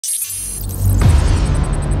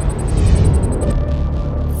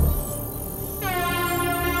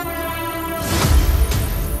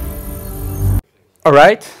All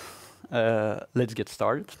right, let's get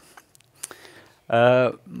started.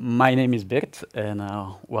 My name is Bert, and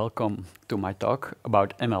welcome to my talk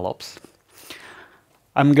about MLOps.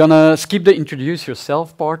 I'm gonna skip the introduce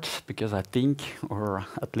yourself part because I think, or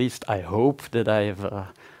at least I hope, that I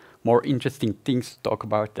have more interesting things to talk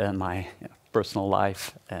about than my personal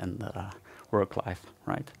life and work life,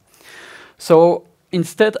 right? So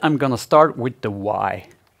instead, I'm gonna start with the why.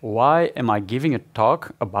 Why am I giving a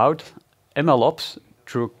talk about MLOps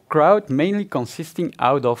through a crowd mainly consisting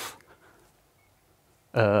out of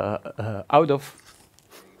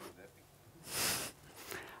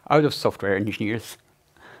software engineers?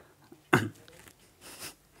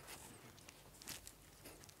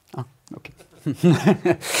 Oh, okay.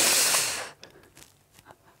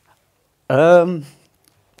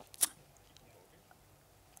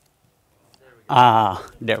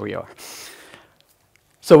 There we are.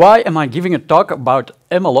 So why am I giving a talk about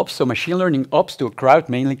MLOps, so machine learning ops, to a crowd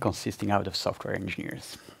mainly consisting out of software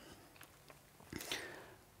engineers?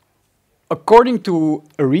 According to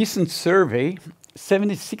a recent survey,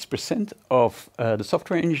 76% of the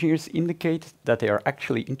software engineers indicate that they are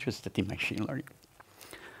actually interested in machine learning.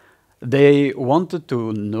 They wanted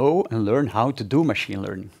to know and learn how to do machine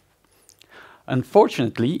learning.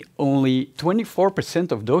 Unfortunately, only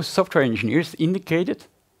 24% of those software engineers indicated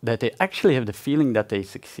that they actually have the feeling that they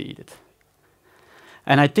succeeded.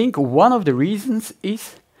 And I think one of the reasons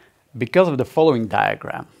is because of the following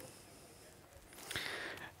diagram.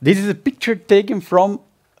 This is a picture taken from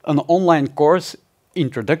an online course,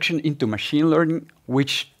 Introduction into Machine Learning,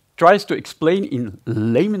 which tries to explain in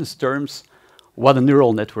layman's terms what a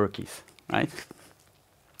neural network is, right?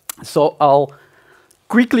 So I'll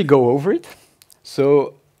quickly go over it.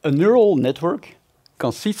 So a neural network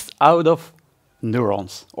consists out of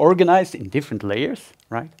neurons organized in different layers,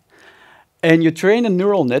 right? And you train a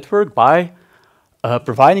neural network by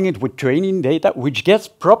providing it with training data, which gets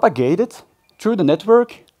propagated through the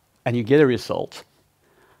network, and you get a result.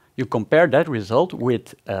 You compare that result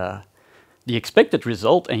with the expected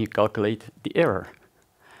result, and you calculate the error.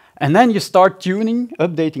 And then you start tuning,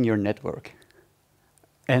 updating your network.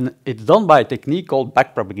 And it's done by a technique called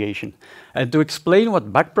backpropagation. And to explain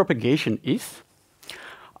what backpropagation is,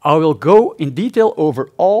 I will go in detail over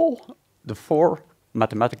all the 4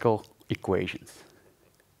 mathematical equations.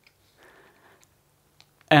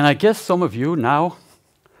 And I guess some of you now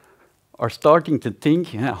are starting to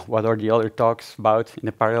think, what are the other talks about in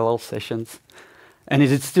the parallel sessions? And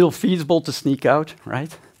is it still feasible to sneak out,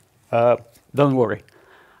 right? Don't worry,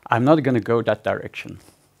 I'm not going to go that direction.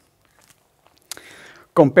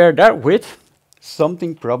 Compare that with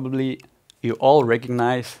something probably you all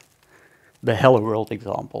recognize, the Hello World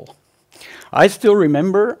example. I still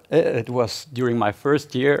remember, it was during my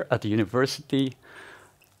first year at the university,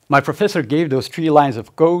 my professor gave those 3 lines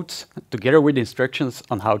of code together with instructions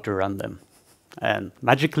on how to run them. And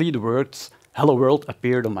magically the words Hello World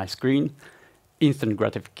appeared on my screen. Instant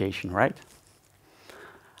gratification, right?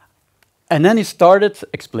 And then he started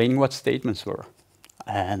explaining what statements were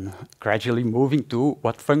and gradually moving to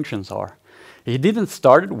what functions are. He didn't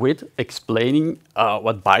start with explaining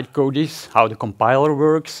what bytecode is, how the compiler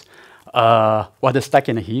works, what a stack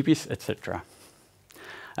and a heap is, etc.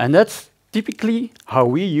 And that's typically how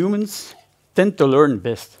we humans tend to learn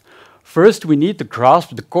best. First, we need to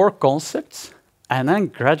grasp the core concepts and then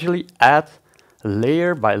gradually add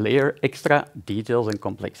layer by layer extra details and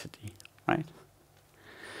complexity, right?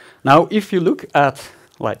 Now, if you look at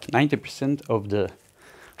like 90% of the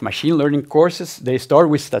machine learning courses, they start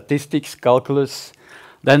with statistics, calculus,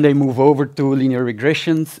 then they move over to linear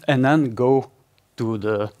regressions, and then go to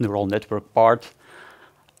the neural network part,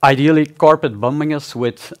 ideally carpet bombing us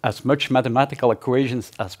with as much mathematical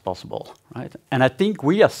equations as possible, right? And I think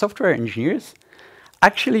we as software engineers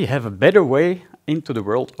actually have a better way into the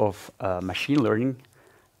world of machine learning,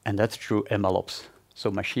 and that's through MLOps, so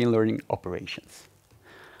machine learning operations.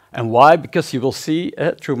 And why? Because you will see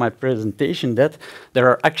through my presentation that there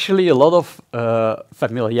are actually a lot of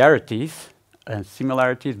familiarities and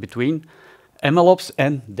similarities between MLOps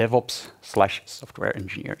and DevOps/software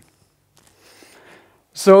engineering.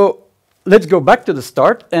 So let's go back to the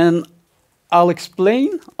start, and I'll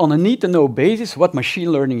explain on a need-to-know basis what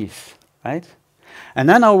machine learning is, right? And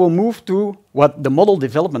then I will move to what the model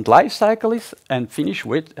development lifecycle is and finish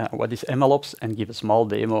with what is MLOps and give a small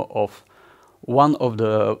demo of one of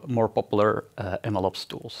the more popular MLOps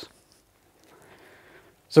tools.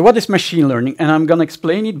 So what is machine learning? And I'm going to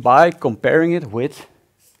explain it by comparing it with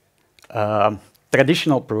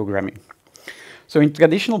traditional programming. So in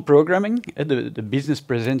traditional programming, the business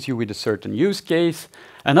presents you with a certain use case,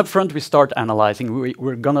 and up front we start analyzing.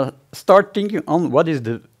 We're going to start thinking on what is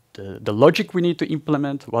the logic we need to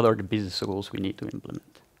implement, what are the business rules we need to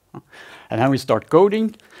implement. And then we start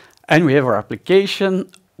coding, and we have our application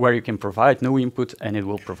where you can provide no input, and it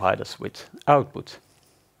will provide us with output.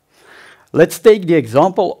 Let's take the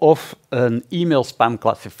example of an email spam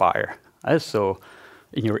classifier. So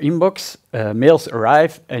in your inbox, mails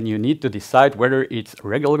arrive, and you need to decide whether it's a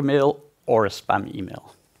regular mail or a spam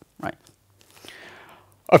email. Right.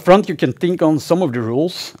 Up front, you can think on some of the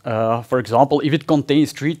rules. For example, if it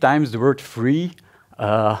contains 3 times the word free,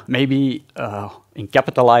 maybe in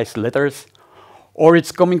capitalized letters, or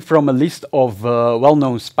it's coming from a list of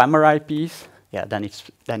well-known spammer IPs, yeah, then it's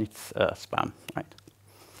spam, right?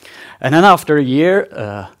 And then after a year,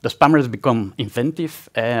 the spammers become inventive,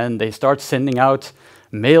 and they start sending out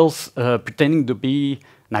mails pretending to be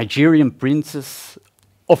Nigerian princes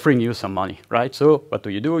offering you some money, right? So what do?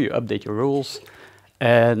 You update your rules,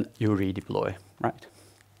 and you redeploy, right?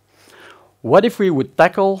 What if we would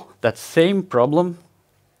tackle that same problem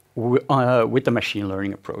with the machine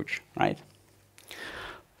learning approach, right?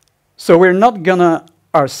 So we're not gonna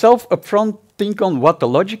ourselves upfront think on what the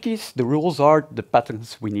logic is, the rules are, the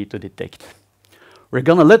patterns we need to detect. We're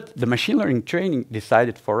gonna let the machine learning training decide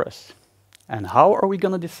it for us. And how are we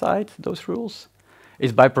gonna decide those rules?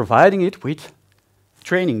 Is by providing it with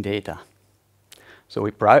training data. So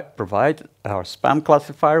we provide our spam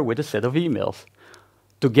classifier with a set of emails,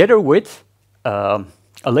 together with a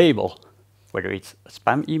label, whether it's a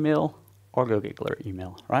spam email or a regular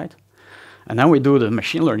email, right? And then we do the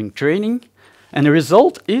machine learning training, and the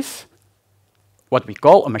result is what we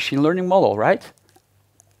call a machine learning model, right?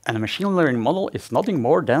 And a machine learning model is nothing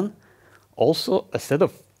more than also a set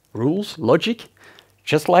of rules, logic,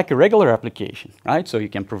 just like a regular application, right? So you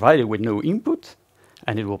can provide it with no input,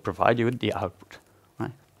 and it will provide you with the output,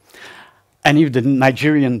 right? And if the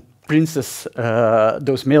Nigerian princess,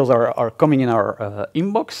 those mails are coming in our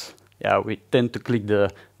inbox, yeah, we tend to click the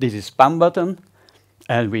 "this is spam" button,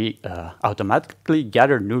 and we automatically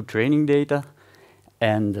gather new training data,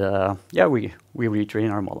 and yeah, we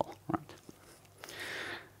retrain our model. Right.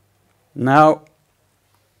 Now,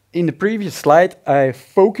 in the previous slide, I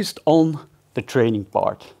focused on the training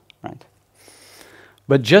part, right?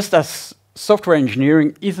 But just as software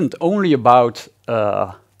engineering isn't only about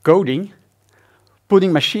coding,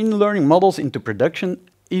 putting machine learning models into production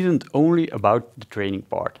isn't only about the training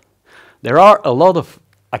part. There are a lot of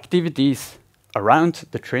activities around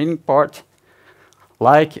the training part,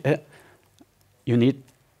 like you need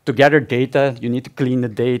to gather data, you need to clean the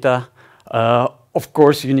data. Of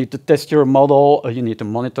course, you need to test your model, you need to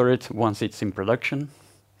monitor it once it's in production.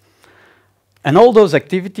 And all those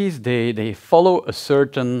activities, they follow a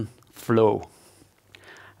certain flow.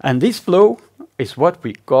 And this flow is what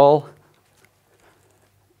we call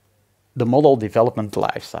the model development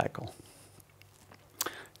lifecycle.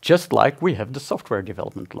 Just like we have the software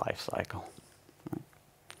development lifecycle.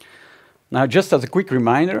 Now, just as a quick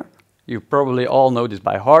reminder, you probably all know this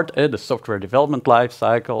by heart, the software development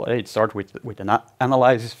lifecycle. It starts with an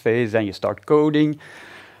analysis phase, then you start coding.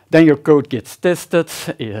 Then your code gets tested,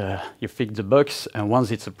 you fix the bugs, and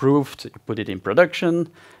once it's approved, you put it in production,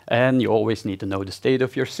 and you always need to know the state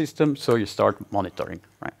of your system, so you start monitoring,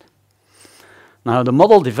 right? Now, the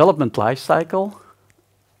model development lifecycle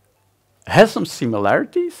has some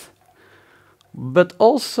similarities, but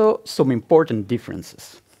also some important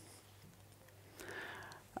differences.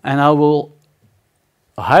 And I will,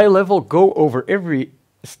 high level, go over every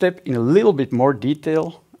step in a little bit more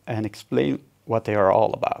detail and explain what they are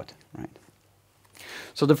all about, right?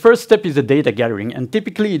 So the first step is the data gathering, and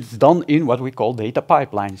typically it's done in what we call data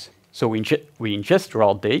pipelines. So we ingest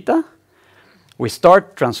raw data, we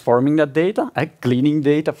start transforming that data, cleaning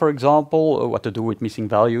data, for example, what to do with missing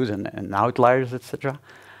values and outliers, etc.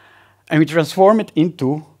 And we transform it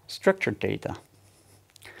into structured data.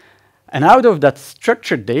 And out of that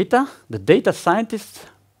structured data, the data scientist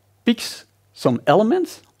picks some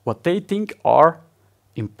elements, what they think are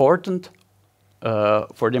important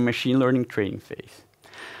for the machine learning training phase.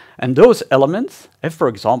 And those elements have, for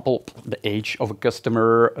example, the age of a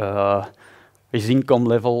customer, his income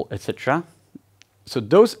level, etc. So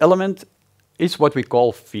those elements is what we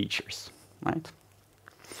call features, right?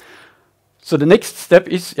 So the next step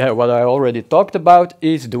is what I already talked about,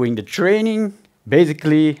 is doing the training.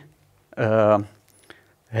 Basically, have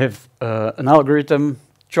an algorithm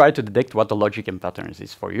try to detect what the logic and patterns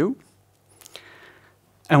is for you.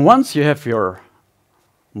 And once you have your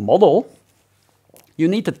model, you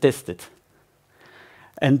need to test it.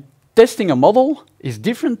 And testing a model is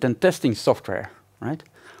different than testing software, right?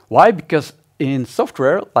 Why? Because in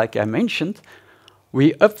software, like I mentioned,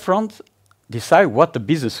 we upfront decide what the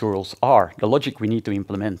business rules are, the logic we need to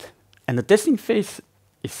implement. And the testing phase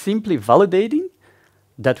is simply validating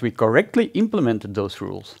that we correctly implemented those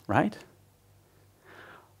rules, right?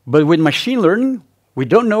 But with machine learning, we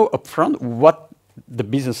don't know upfront what the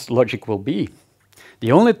business logic will be.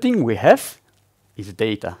 The only thing we have is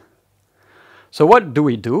data. So what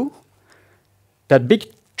do? That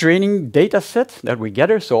big training data set that we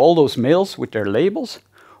gather, so all those mails with their labels,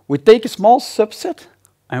 we take a small subset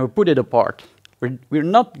and we put it apart. We're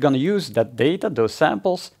not going to use that data, those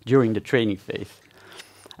samples, during the training phase.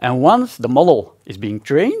 And once the model is being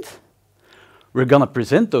trained, we're going to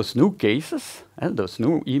present those new cases, those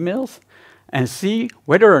new emails, and see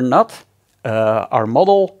whether or not our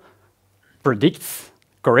model predicts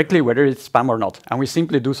correctly whether it's spam or not. And we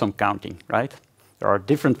simply do some counting, right? There are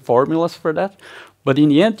different formulas for that. But in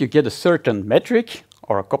the end, you get a certain metric,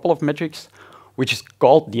 or a couple of metrics, which is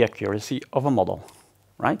called the accuracy of a model,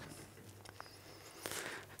 right?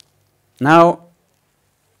 Now,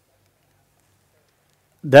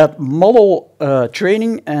 that model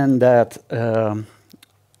training and that the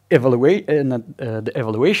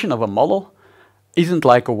evaluation of a model isn't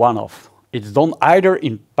like a one-off. It's done either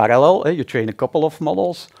in parallel, you train a couple of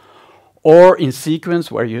models, or in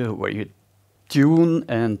sequence where you tune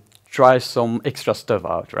and try some extra stuff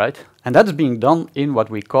out, right? And that's being done in what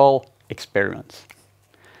we call experiments.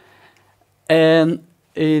 And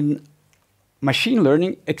in machine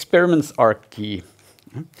learning, experiments are key.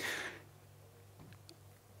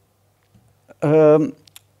 The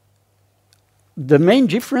main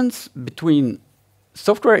difference between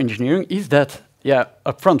software engineering is that, yeah,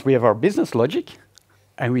 upfront we have our business logic,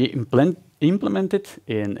 and we implement it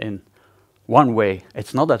in one way.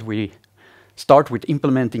 It's not that we start with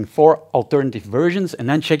implementing 4 alternative versions and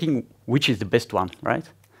then checking which is the best one, right?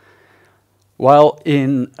 While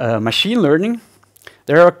in machine learning,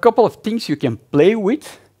 there are a couple of things you can play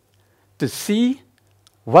with to see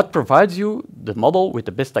what provides you the model with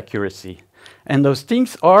the best accuracy. And those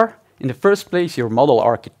things are, in the first place, your model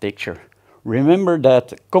architecture. Remember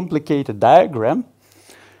that complicated diagram.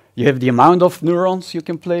 You have the amount of neurons you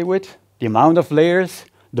can play with, the amount of layers,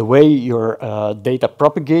 the way your data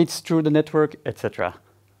propagates through the network, etc.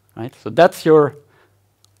 Right? So that's your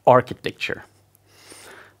architecture.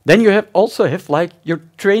 Then you also have like your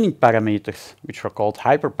training parameters, which are called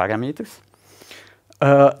hyperparameters.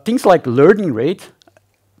 Things like learning rate,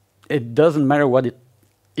 it doesn't matter what it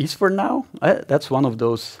is for now. That's one of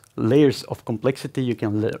those layers of complexity you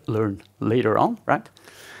can learn later on, right?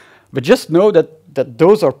 But just know that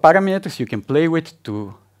those are parameters you can play with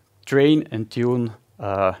to train and tune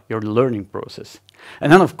your learning process.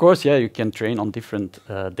 And then, of course, yeah, you can train on different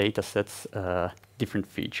data sets, different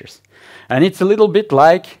features. And it's a little bit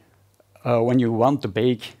like when you want to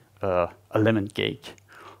bake a lemon cake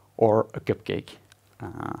or a cupcake.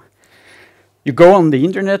 You go on the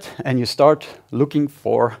internet and you start looking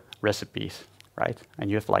for recipes, right?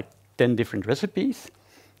 And you have like 10 different recipes.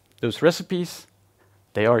 Those recipes,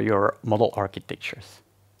 they are your model architectures.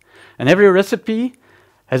 And every recipe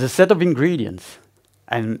has a set of ingredients.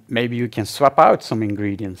 And maybe you can swap out some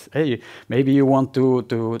ingredients. Hey, maybe you want to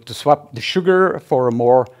swap the sugar for a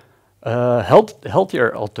more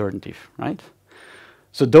healthier alternative, right?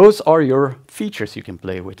 So those are your features you can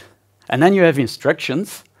play with. And then you have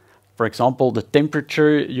instructions. For example, the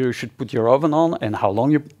temperature you should put your oven on and how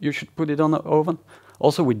long you should put it on the oven.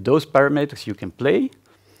 Also with those parameters you can play.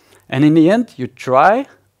 And in the end, you try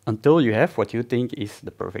until you have what you think is the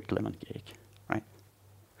perfect lemon cake, right?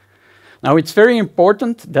 Now, it's very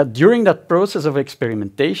important that during that process of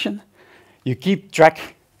experimentation, you keep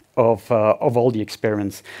track of all the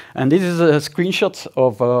experiments. And this is a screenshot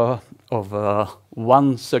of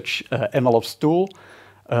one such MLOps tool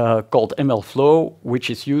called MLflow, which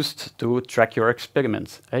is used to track your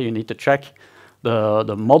experiments. You need to track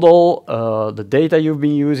the model, the data you've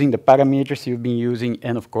been using, the parameters you've been using,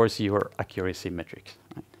 and of course your accuracy metrics.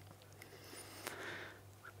 Right?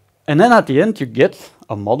 And then at the end you get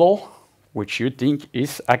a model which you think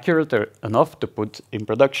is accurate enough to put in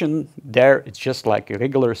production. There it's just like a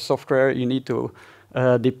regular software you need to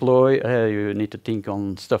deploy. You need to think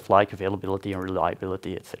on stuff like availability and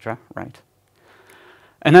reliability, etc. Right?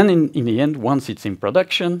 And then in the end, once it's in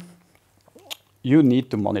production, you need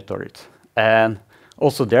to monitor it. And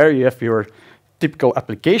also there you have your typical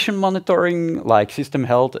application monitoring, like system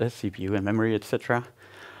health, CPU and memory, etc.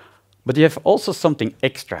 But you have also something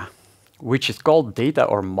extra, which is called data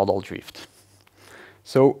or model drift.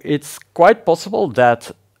 So it's quite possible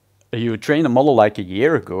that you train a model like a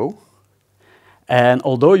year ago, and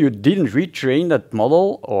although you didn't retrain that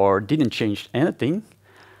model or didn't change anything,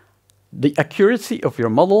 the accuracy of your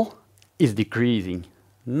model is decreasing,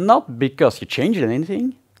 not because you changed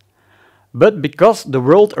anything, but because the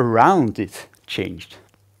world around it changed.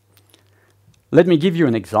 Let me give you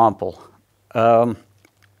an example.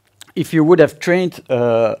 If you would have trained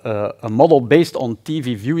a model based on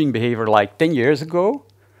TV viewing behavior like 10 years ago,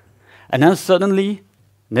 and then suddenly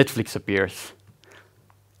Netflix appears.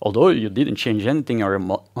 Although you didn't change anything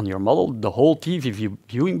on your model, the whole TV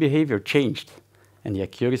viewing behavior changed, and the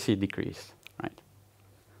accuracy decreased. Right?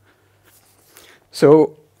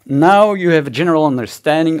 So now you have a general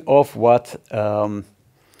understanding of what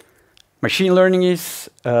machine learning is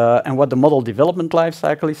and what the model development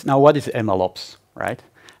lifecycle is. Now, what is MLOps, right?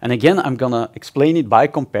 And again, I'm going to explain it by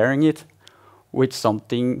comparing it with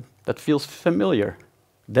something that feels familiar,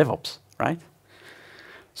 DevOps, right?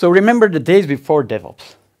 So remember the days before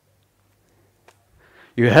DevOps.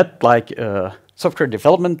 You had like a software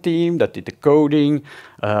development team that did the coding,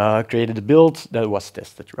 created the build that was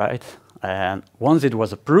tested, right? And once it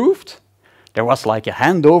was approved, there was like a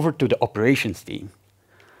handover to the operations team,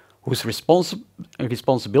 whose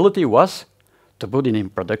responsibility was to put it in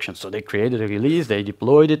production. So they created a release, they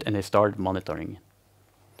deployed it, and they started monitoring it.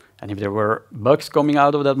 And if there were bugs coming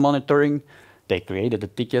out of that monitoring, they created a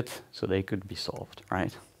ticket so they could be solved,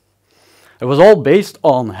 right? It was all based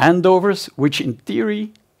on handovers, which in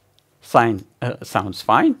theory sounds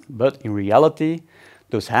fine, but in reality,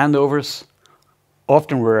 those handovers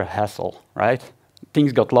often were a hassle, right?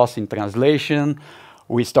 Things got lost in translation,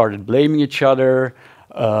 we started blaming each other.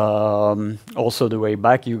 Also, the way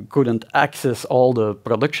back, you couldn't access all the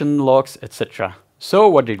production logs, etc. So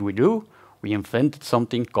what did we do? We invented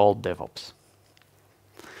something called DevOps.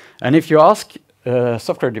 And if you ask a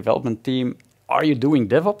software development team, are you doing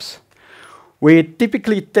DevOps? We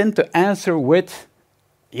typically tend to answer with,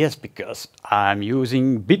 yes, because I'm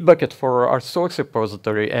using Bitbucket for our source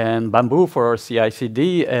repository and Bamboo for our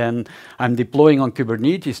CI/CD, and I'm deploying on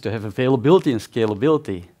Kubernetes to have availability and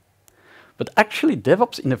scalability. But actually,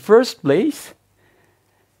 DevOps in the first place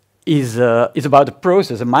is about a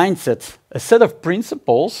process, a mindset, a set of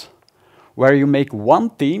principles where you make one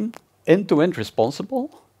team end-to-end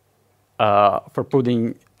responsible for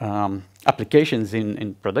putting applications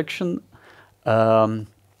in production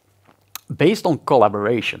based on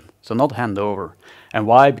collaboration, so not handover. And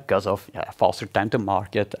why? Because of faster time to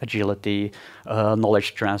market, agility,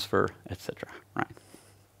 knowledge transfer, etc. Right.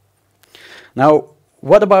 Now,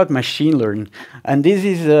 what about machine learning? And this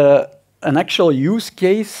is an actual use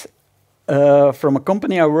case from a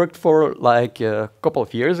company I worked for like a couple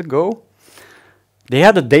of years ago. They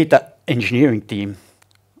had a data engineering team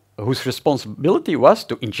whose responsibility was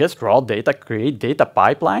to ingest raw data, create data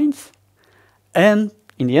pipelines, and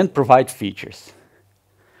in the end provide features.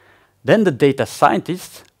 Then the data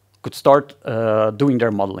scientists could start doing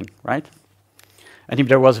their modeling, right? And if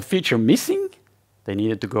there was a feature missing, they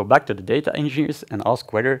needed to go back to the data engineers and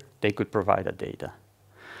ask whether they could provide that data.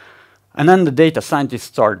 And then the data scientists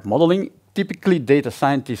started modeling. Typically, data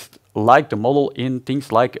scientists like to model in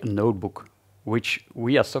things like a notebook, which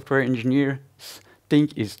we as software engineers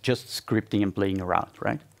think is just scripting and playing around,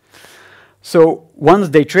 right? So once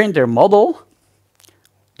they trained their model,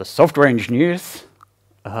 the software engineers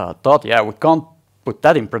thought, yeah, we can't put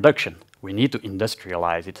that in production. We need to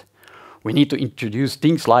industrialize it. We need to introduce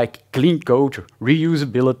things like clean code,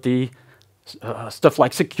 reusability, stuff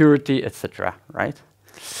like security, etc. Right?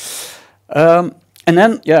 And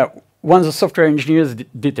then, yeah, once the software engineers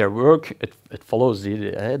did their work, it follows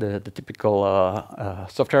the typical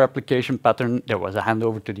software application pattern. There was a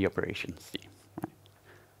handover to the operations team. Right?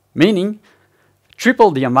 Meaning,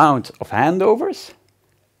 triple the amount of handovers,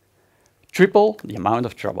 triple the amount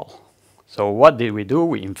of trouble. So what did we do?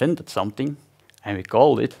 We invented something, and we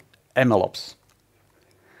called it MLOps.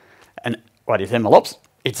 And what is MLOps?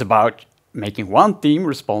 It's about making one team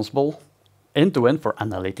responsible end-to-end for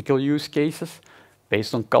analytical use cases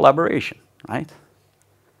based on collaboration, right?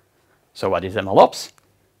 So what is MLOps?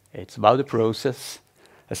 It's about a process,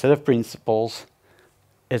 a set of principles,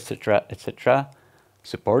 etc., etc.,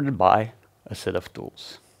 supported by a set of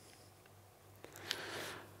tools.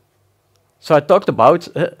 So I talked about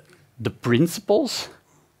the principles.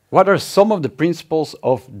 What are some of the principles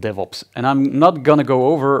of DevOps? And I'm not going to go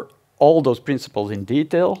over all those principles in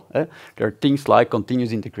detail. There are things like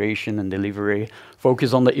continuous integration and delivery,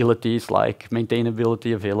 focus on the utilities like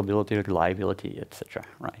maintainability, availability, reliability, etc.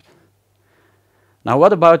 Right. Now,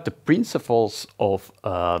 what about the principles of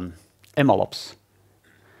MLOps?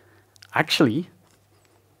 Actually,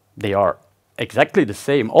 they are exactly the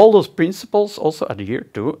same. All those principles also adhere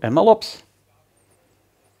to MLOps.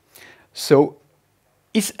 So,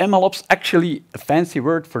 is MLOps actually a fancy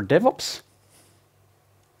word for DevOps?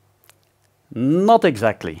 Not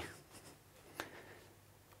exactly.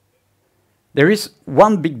 There is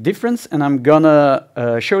one big difference, and I'm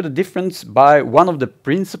gonna show the difference by one of the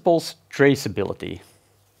principles, traceability.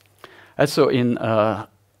 So in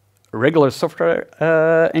regular software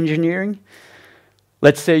engineering,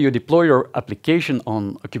 let's say you deploy your application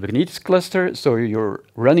on a Kubernetes cluster, so you're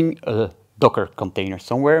running a Docker container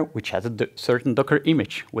somewhere which has a certain Docker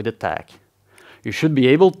image with a tag. You should be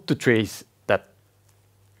able to trace that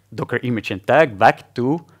Docker image and tag back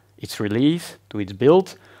to its release, to its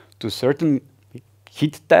build, to a certain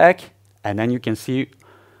hit tag, and then you can see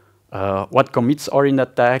what commits are in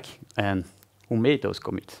that tag and who made those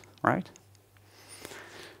commits, right?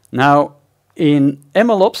 Now, in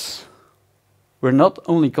MLOps, we're not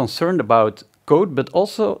only concerned about code, but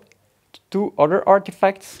also two other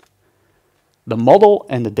artifacts, the model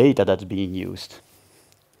and the data that's being used.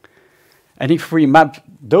 And if we map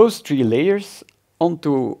those three layers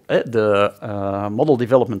onto the model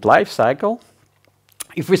development lifecycle,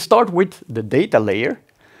 if we start with the data layer,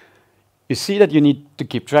 you see that you need to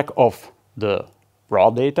keep track of the raw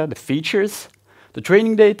data, the features, the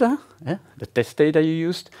training data, the test data you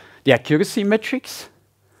used, the accuracy metrics,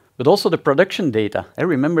 but also the production data.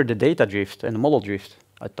 Remember the data drift and the model drift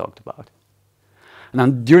I talked about. And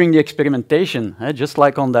then during the experimentation, just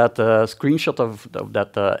like on that screenshot of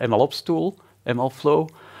that MLOps tool, MLflow,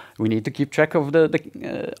 we need to keep track of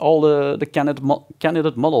all the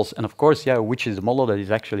candidate models, and of course, which is the model that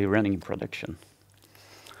is actually running in production.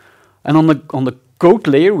 And on the code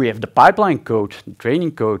layer, we have the pipeline code, the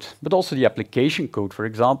training code, but also the application code. For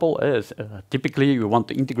example, typically we want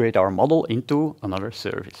to integrate our model into another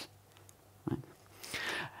service. Right?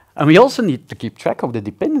 And we also need to keep track of the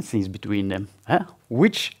dependencies between them.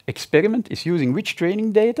 Which experiment is using which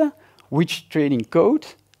training data, which training code,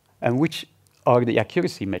 and which are the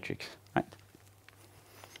accuracy metrics, right?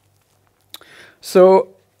 So,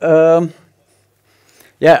 I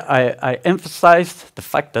emphasized the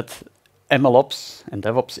fact that MLOps and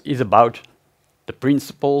DevOps is about the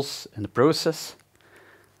principles and the process,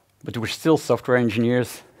 but we're still software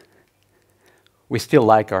engineers. We still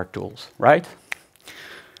like our tools, right?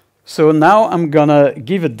 So now I'm gonna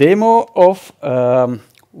give a demo of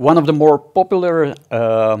one of the more popular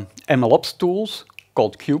MLOps tools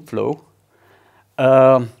called Kubeflow,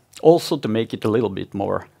 also to make it a little bit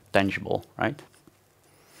more tangible, right?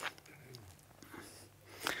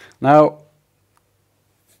 Now,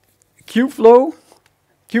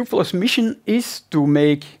 Kubeflow's mission is to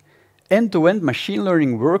make end-to-end machine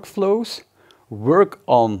learning workflows work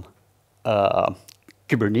on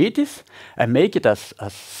Kubernetes and make it as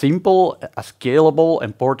simple, as scalable,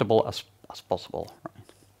 and portable as possible. Right?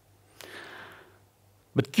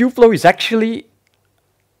 But Kubeflow is actually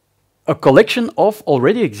a collection of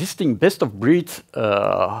already existing best-of-breed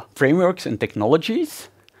frameworks and technologies,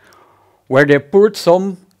 where they put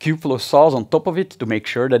some Kubeflow sauce on top of it to make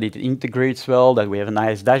sure that it integrates well, that we have a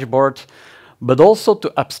nice dashboard, but also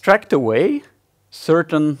to abstract away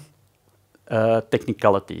certain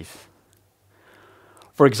technicalities.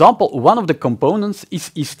 For example, one of the components is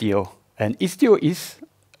Istio, and Istio is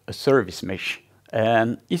a service mesh.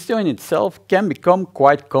 And Istio in itself can become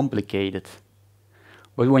quite complicated.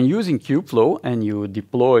 But when using Kubeflow and you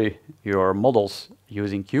deploy your models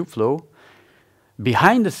using Kubeflow,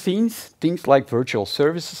 behind the scenes, things like virtual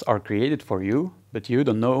services are created for you, but you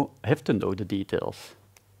have to know the details.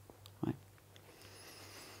 Right?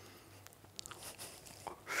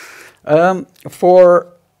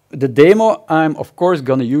 For the demo, I'm of course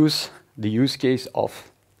going to use the use case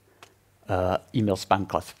of email spam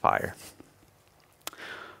classifier.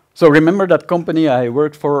 So remember that company I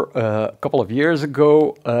worked for a couple of years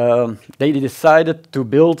ago? They decided to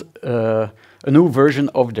build a new version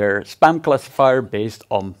of their spam classifier based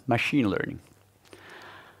on machine learning.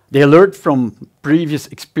 They learned from previous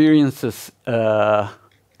experiences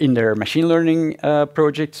in their machine learning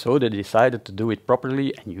project, so they decided to do it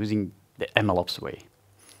properly and using the MLOps way.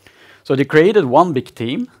 So they created one big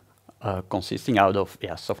team consisting out of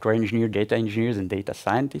software engineers, data engineers, and data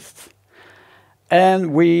scientists.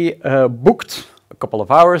 And we booked a couple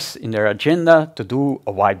of hours in their agenda to do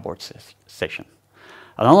a whiteboard session.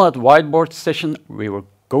 And on that whiteboard session, we were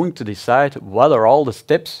going to decide what are all the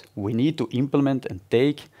steps we need to implement and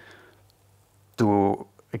take to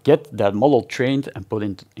get that model trained and put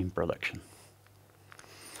in production.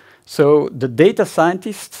 So the data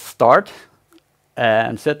scientists start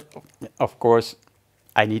and said, of course,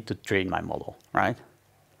 I need to train my model, right?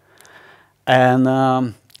 And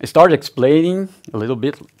I started explaining a little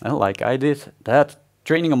bit, like I did, that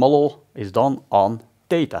training a model is done on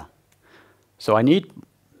data. So I need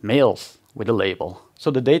mails with a label. So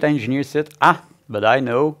the data engineer said, but I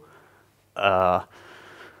know I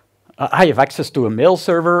have access to a mail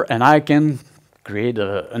server, and I can create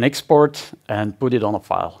an export and put it on a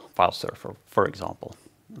file server, for example.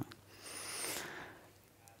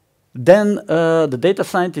 Then the data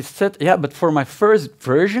scientist said, yeah, but for my first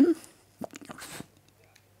version,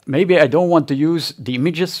 maybe I don't want to use the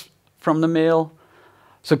images from the mail.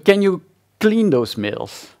 So can you clean those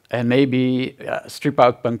mails and maybe strip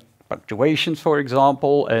out punctuations, for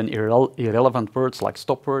example, and irrelevant words like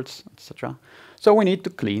stop words, etc. So we need to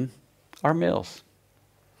clean our mails.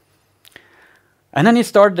 And then he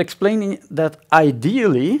started explaining that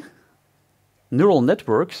ideally, neural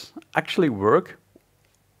networks actually work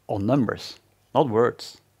on numbers, not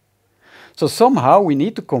words. So somehow we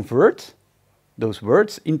need to convert those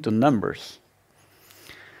words into numbers.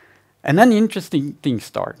 And then the interesting things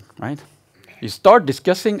start, right? You start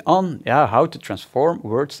discussing on how to transform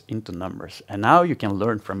words into numbers. And now you can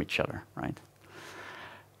learn from each other, right?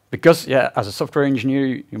 Because as a software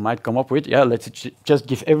engineer, you might come up with, let's just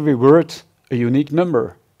give every word a unique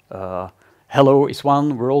number. Hello is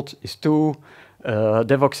 1, world is 2,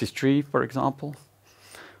 Devox is 3, for example.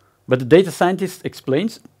 But the data scientist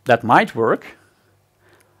explains that might work,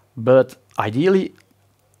 but ideally,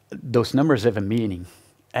 those numbers have a meaning.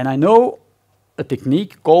 And I know a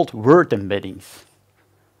technique called word embeddings.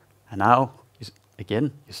 And now,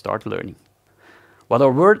 again, you start learning. What are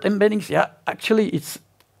word embeddings? Actually, it's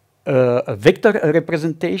a vector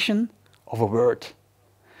representation of a word.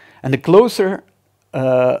 And the closer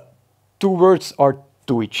two words are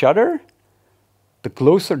to each other, the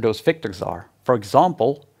closer those vectors are. For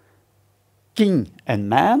example, king and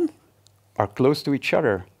man are close to each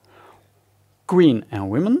other. Queen and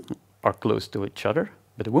women are close to each other,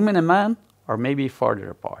 but woman and man are maybe farther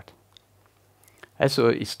apart. And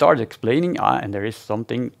so he starts explaining, and there is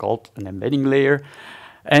something called an embedding layer,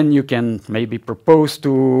 and you can maybe propose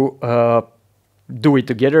to do it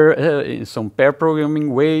together in some pair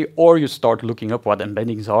programming way, or you start looking up what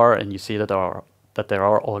embeddings are, and you see that there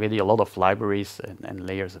are already a lot of libraries and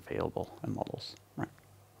layers available and models. Right.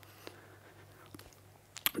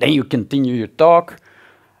 Then you continue your talk.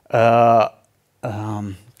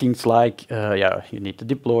 Things like, you need to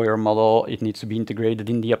deploy your model. It needs to be integrated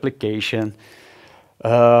in the application.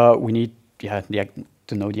 We need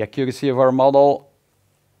to know the accuracy of our model.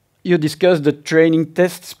 You discuss the training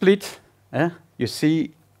test split. You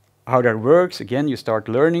see how that works. Again, you start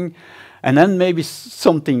learning. And then maybe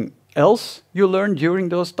something else you learn during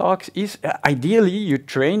those talks is ideally you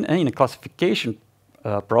train in a classification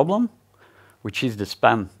problem, which is the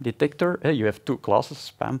spam detector. You have two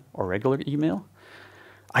classes, spam or regular email.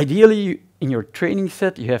 Ideally, in your training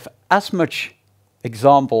set, you have as much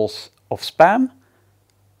examples of spam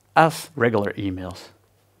as regular emails.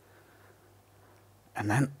 And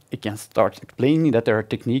then it can start explaining that there are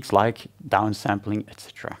techniques like downsampling,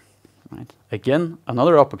 etc. Right? Again,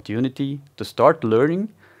 another opportunity to start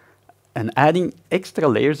learning and adding extra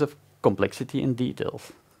layers of complexity and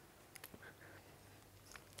details.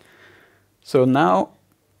 So now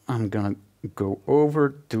I'm going to go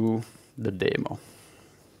over to the demo.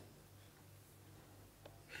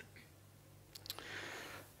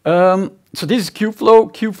 So this is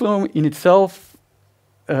Kubeflow. Kubeflow in itself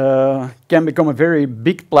can become a very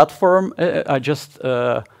big platform. I just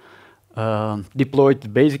deployed the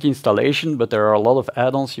basic installation, but there are a lot of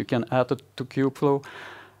add-ons you can add to Kubeflow.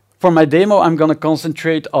 For my demo, I'm going to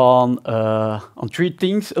concentrate on 3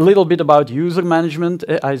 things. A little bit about user management,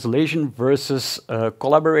 isolation versus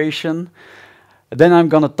collaboration. Then I'm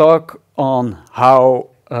going to talk on how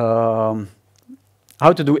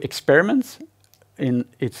to do experiments.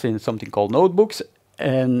 It's in something called notebooks.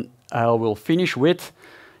 And I will finish with,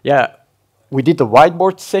 we did a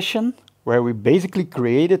whiteboard session where we basically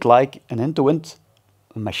created like an end-to-end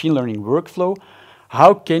machine learning workflow.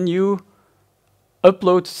 How can you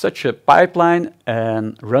upload such a pipeline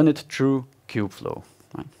and run it through Kubeflow?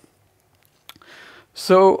 Right.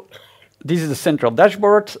 So this is the central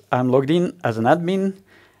dashboard. I'm logged in as an admin.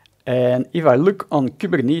 And if I look on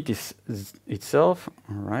Kubernetes itself,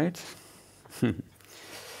 all right,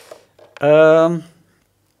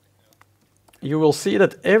 you will see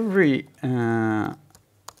that every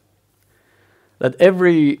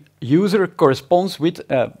user corresponds with,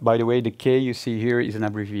 by the way, the K you see here is an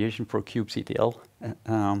abbreviation for kubectl,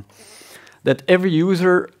 that every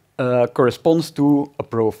user corresponds to a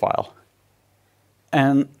profile.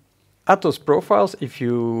 And at those profiles, if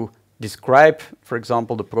you describe, for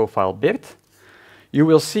example, the profile Bert, you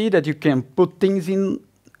will see that you can put things in,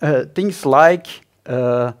 things like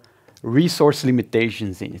resource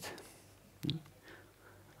limitations in it.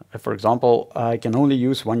 For example, I can only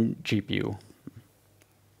use one GPU.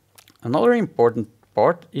 Another important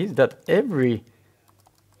part is that every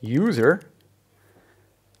user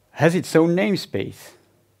has its own namespace,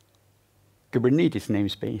 Kubernetes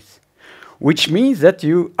namespace, which means that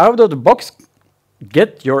you, out of the box,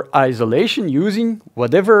 get your isolation using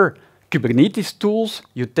whatever Kubernetes tools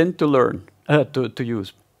you tend to learn, to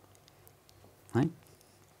use. Right?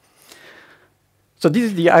 So this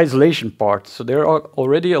is the isolation part. So there are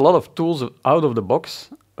already a lot of tools out of the box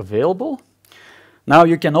available. Now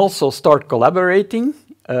you can also start collaborating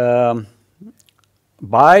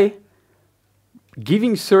by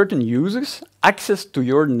giving certain users access to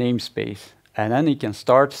your namespace. And then you can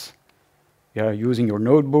start using your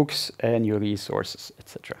notebooks and your resources,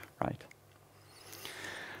 etc. Right?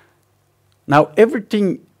 Now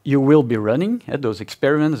everything you will be running, those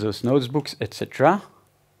experiments, those notebooks, etc.,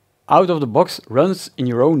 out of the box runs in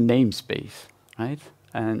your own namespace, right?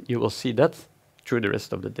 And you will see that through the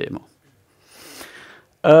rest of the demo.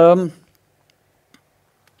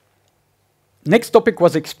 Next topic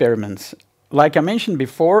was experiments. Like I mentioned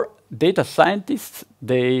before, data scientists,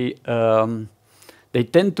 they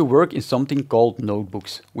tend to work in something called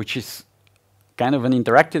notebooks, which is kind of an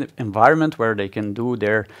interactive environment where they can do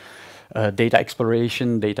their data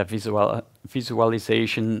exploration, data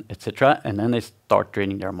visualization, etc., and then they start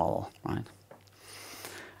training their model, right?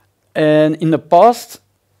 And in the past,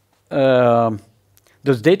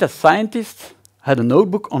 those data scientists had a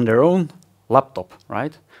notebook on their own laptop,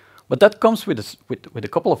 right? But that comes with a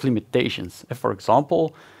couple of limitations. For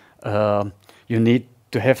example, you need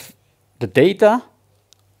to have the data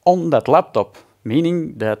on that laptop,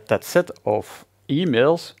 meaning that that set of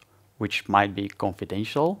emails, which might be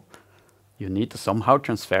confidential, you need to somehow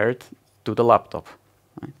transfer it to the laptop.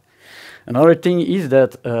 Right? Another thing is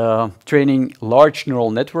that training large neural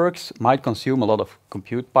networks might consume a lot of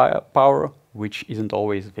compute power, which isn't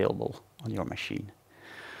always available on your machine.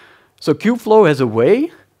 So Kubeflow has a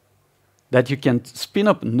way that you can spin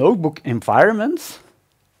up notebook environments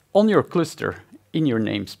on your cluster in your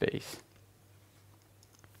namespace.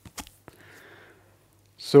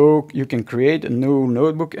 So you can create a new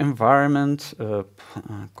notebook environment,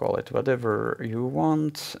 call it whatever you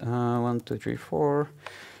want, 1, 2, 3, 4.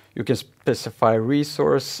 You can specify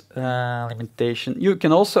resource limitation. You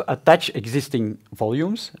can also attach existing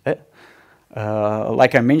volumes.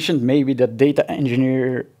 Like I mentioned, maybe the data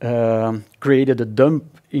engineer created a dump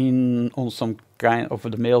on some kind of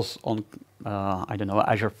the mails on, I don't know,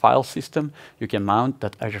 Azure file system. You can mount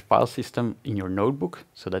that Azure file system in your notebook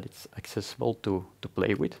so that it's accessible to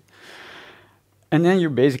play with. And then you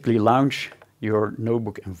basically launch your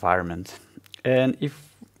notebook environment. And if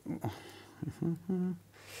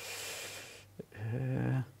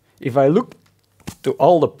I look to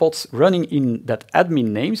all the pods running in that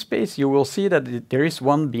admin namespace, you will see that there is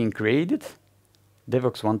one being created,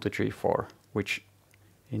 devox 1, 2, 3, 4, which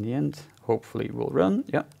in the end hopefully will run.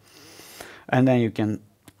 Yeah. And then you can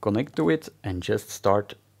connect to it and just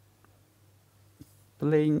start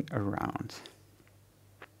playing around.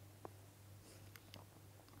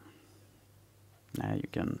 Now you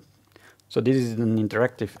can. So this is an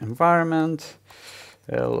interactive environment.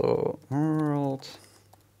 Hello world.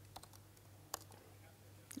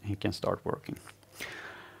 You can start working.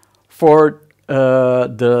 For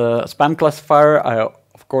the spam classifier, I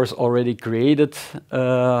of course already created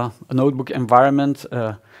a notebook environment.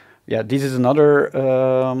 Yeah, this is another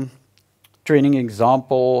training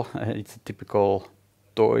example. It's a typical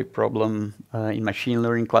toy problem in machine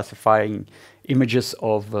learning, classifying images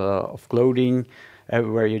of clothing,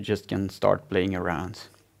 where you just can start playing around.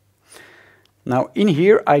 Now in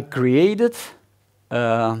here I created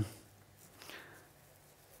the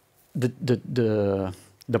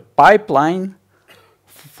pipeline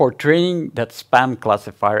for training that spam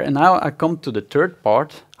classifier. And now I come to the third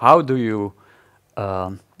part. How do you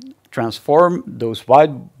transform those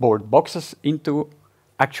whiteboard boxes into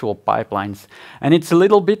actual pipelines? And it's a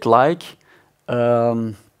little bit like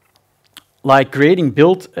creating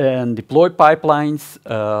build and deploy pipelines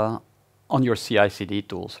on your CI/CD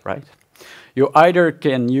tools, right? You either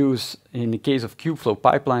can use, in the case of Kubeflow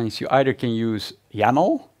pipelines, you either can use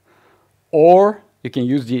YAML, or you can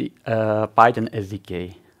use the Python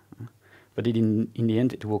SDK. But in the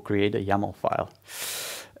end, it will create a YAML file.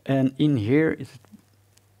 And in here, is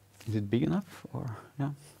it big enough? Or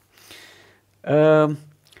yeah.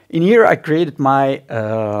 In here, I created my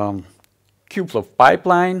Kubeflow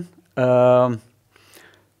pipeline.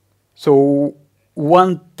 So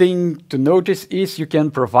one thing to notice is you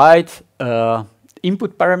can provide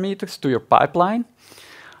input parameters to your pipeline.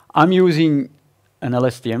 I'm using an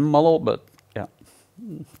LSTM model, but yeah,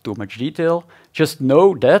 too much detail. Just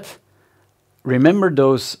know that, remember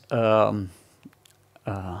those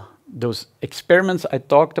experiments I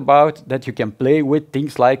talked about that you can play with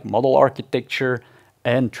things like model architecture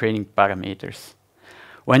and training parameters.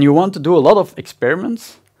 When you want to do a lot of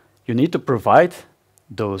experiments, you need to provide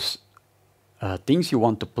those things you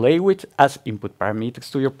want to play with as input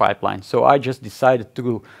parameters to your pipeline. So I just decided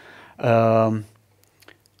to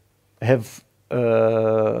have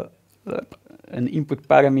an input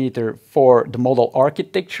parameter for the model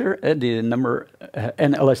architecture. The number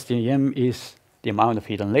NLSTM is the amount of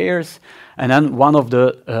hidden layers, and then one of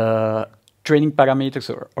the training parameters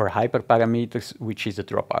or hyperparameters, which is the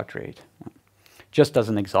dropout rate, just as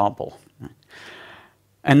an example.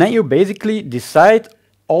 And then you basically decide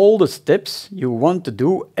all the steps you want to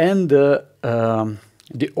do and the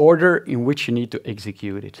order in which you need to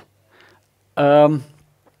execute it.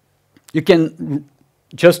 You can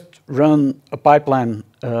just run a pipeline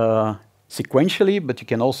sequentially, but you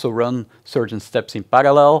can also run certain steps in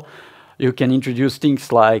parallel. You can introduce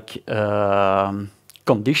things like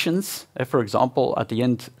conditions. For example, at the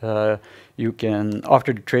end, you can,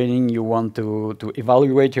 after the training, you want to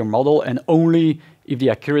evaluate your model, and only if the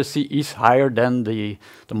accuracy is higher than the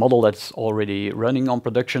model that's already running on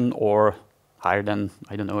production or higher than,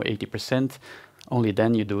 I don't know, 80%, only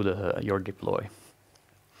then you do your deploy.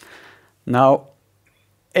 Now,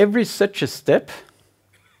 every such a step,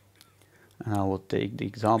 and I will take the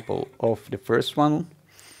example of the first one,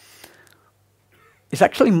 is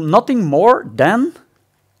actually nothing more than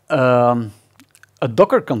a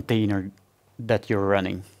Docker container that you're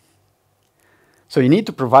running. So you need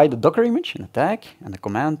to provide a Docker image and a tag and a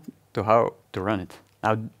command to how to run it.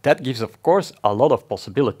 Now that gives, of course, a lot of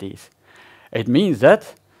possibilities. It means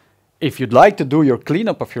that if you'd like to do your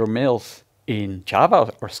cleanup of your mails in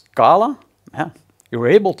Java or Scala, you're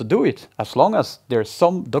able to do it. As long as there's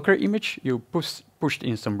some Docker image you pushed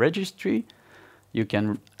in some registry, you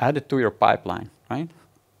can add it to your pipeline, right?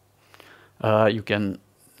 You can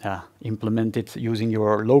implement it using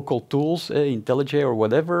your local tools, IntelliJ or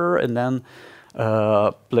whatever, and then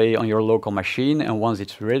play on your local machine, and once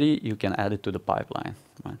it's ready, you can add it to the pipeline.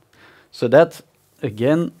 Right? So that,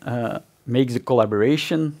 again, makes the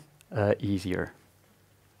collaboration easier.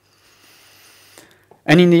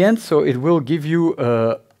 And in the end, so it will give you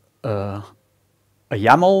a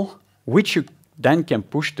YAML, which you then can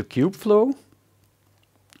push to Kubeflow,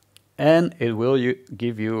 and it will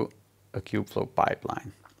give you a Kubeflow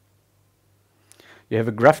pipeline. You have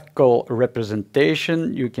a graphical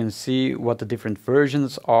representation. You can see what the different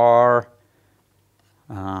versions are.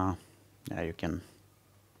 You can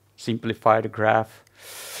simplify the graph.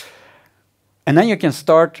 And then you can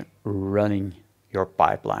start running your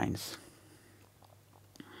pipelines.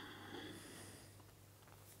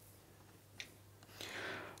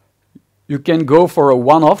 You can go for a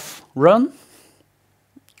one-off run,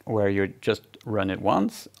 where you just run it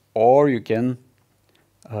once, or you can,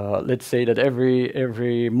 let's say that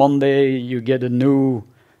every Monday you get a new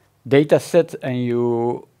data set and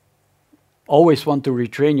you always want to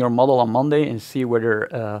retrain your model on Monday and see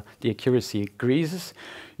whether the accuracy increases.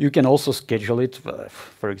 You can also schedule it,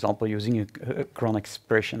 for example, using a cron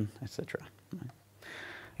expression, etc.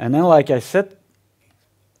 And then, like I said,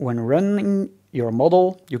 when running your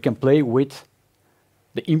model, you can play with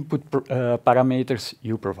the input parameters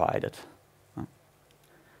you provided. And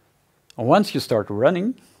once you start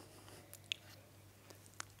running,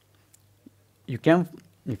 you can,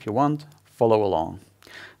 if you want, follow along.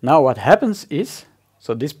 Now what happens is,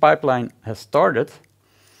 so this pipeline has started.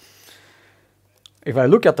 If I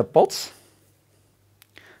look at the pods,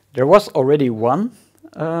 there was already one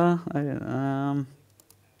pod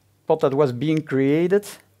that was being created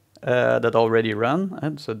that already ran,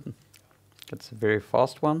 and so that's a very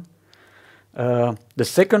fast one. The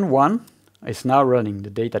second one is now running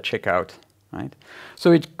the data checkout, right?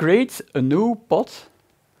 So it creates a new pod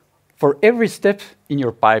for every step in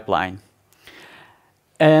your pipeline.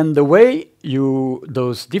 And the way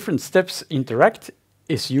those different steps interact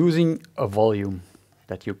is using a volume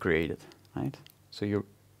that you created, right? So you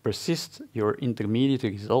persist your intermediate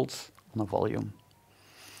results on a volume.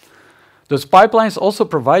 Those pipelines also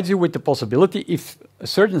provide you with the possibility, if a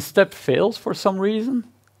certain step fails for some reason,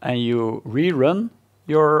 and you rerun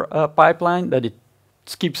your pipeline, that it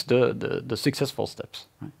skips the successful steps.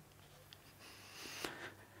 Right?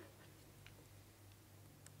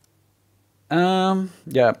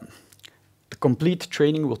 The complete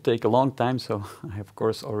training will take a long time, so I have, of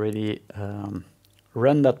course, already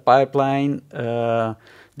run that pipeline,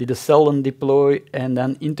 did a Selden deploy, and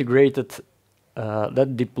then integrated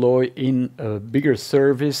that deploy in a bigger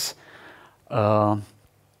service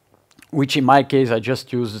which in my case I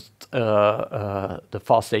just used the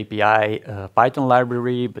fast API Python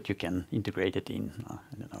library, but you can integrate it in I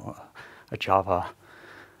don't know, a Java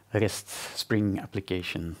REST Spring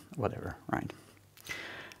application, whatever, right?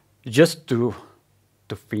 Just to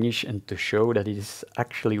finish and to show that it is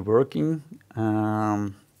actually working,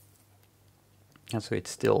 and so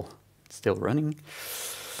it's still running.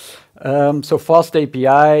 So Fast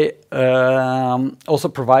API also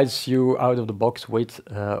provides you out of the box with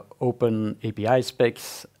open API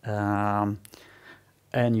specs,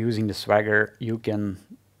 and using the Swagger you can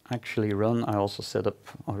actually run. I also set up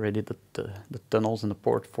already the tunnels and the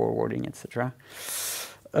port forwarding, etc.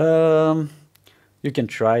 You can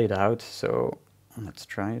try it out. So let's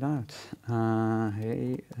try it out.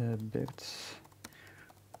 Hey, Bert,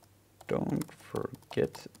 don't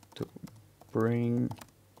forget to bring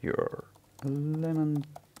your lemon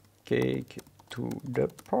cake to the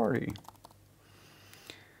party.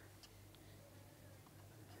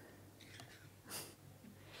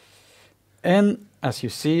 And as you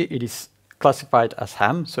see, it is classified as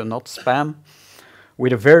ham, so not spam,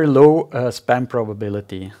 with a very low spam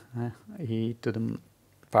probability, e to the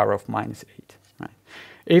power of -8. Right.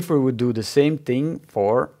 If we would do the same thing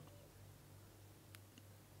for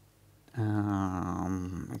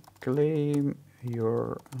claim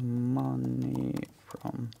your money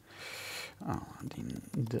from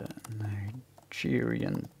the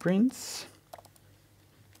Nigerian prince,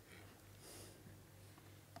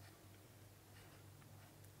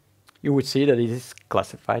 you would see that it is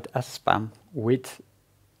classified as spam with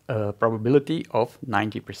a probability of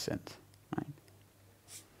 90%. Right?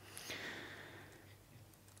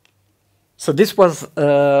 So this was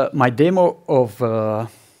my demo of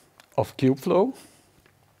Kubeflow.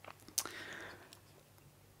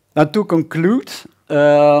 Now to conclude,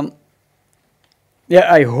 yeah,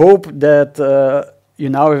 I hope that you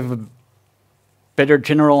now have a better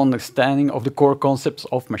general understanding of the core concepts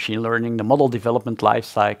of machine learning, the model development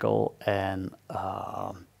lifecycle, and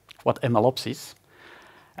what MLOps is.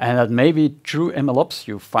 And that maybe through MLOps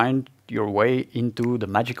you find your way into the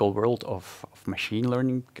magical world of machine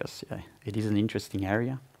learning, because yeah, it is an interesting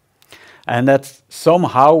area. And that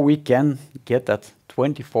somehow we can get that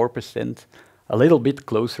 24% a little bit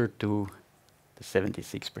closer to the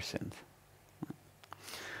 76%.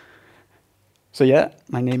 So yeah,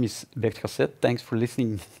 my name is Bert Gossey. Thanks for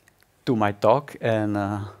listening to my talk, and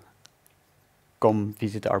come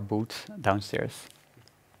visit our booth downstairs.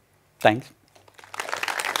 Thanks.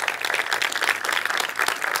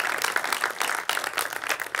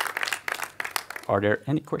 Are there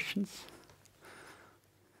any questions?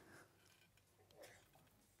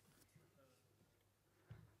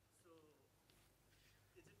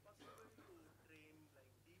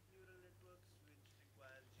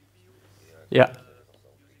 Yeah.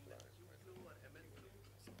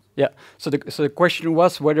 Yeah. So the question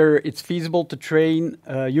was whether it's feasible to train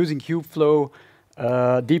using Kubeflow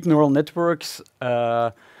deep neural networks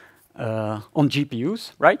on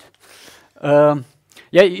GPUs, right?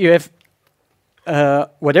 Yeah, you have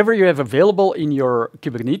whatever you have available in your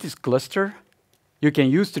Kubernetes cluster, you can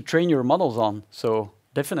use to train your models on. So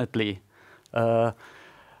definitely,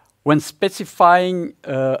 when specifying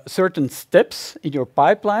certain steps in your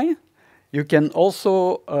pipeline, you can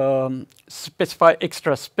also specify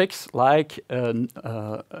extra specs like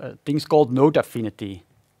things called node affinity,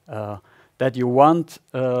 that you want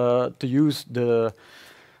to use the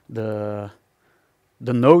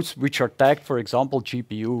nodes which are tagged, for example,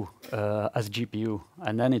 GPU as GPU,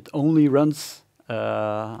 and then it only runs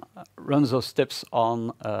those steps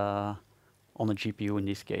on a GPU in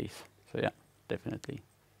this case. So yeah, definitely.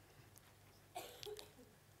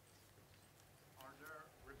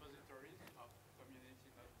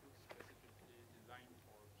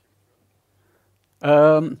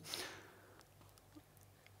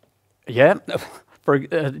 Yeah, for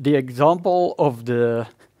the example of the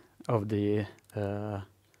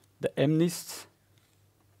MNIST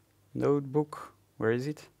notebook, where is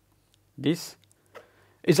it? This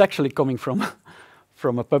is actually coming from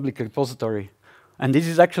from a public repository, and this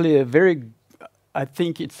is actually a very, I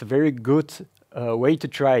think it's a very good way to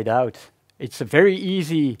try it out. It's a very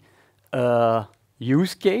easy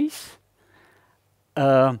use case.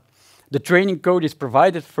 The training code is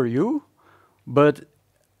provided for you, but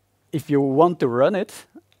if you want to run it,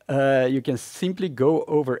 you can simply go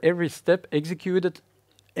over every step, execute it,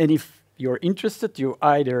 and if you're interested, you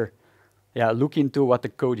either look into what the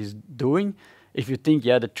code is doing. If you think,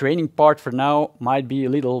 the training part for now might be a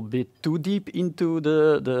little bit too deep into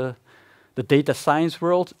the data science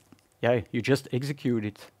world, you just execute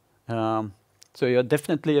it. So you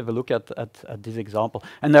definitely have a look at this example.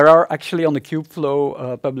 And there are actually on the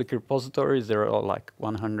Kubeflow public repositories, there are like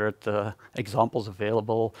 100 examples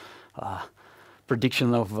available.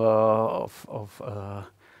 Prediction of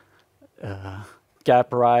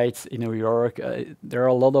cap rights in New York. There are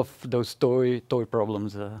a lot of those toy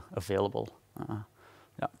problems available.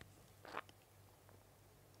 Yeah.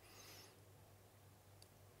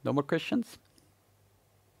 No more questions?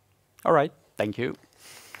 All right. Thank you.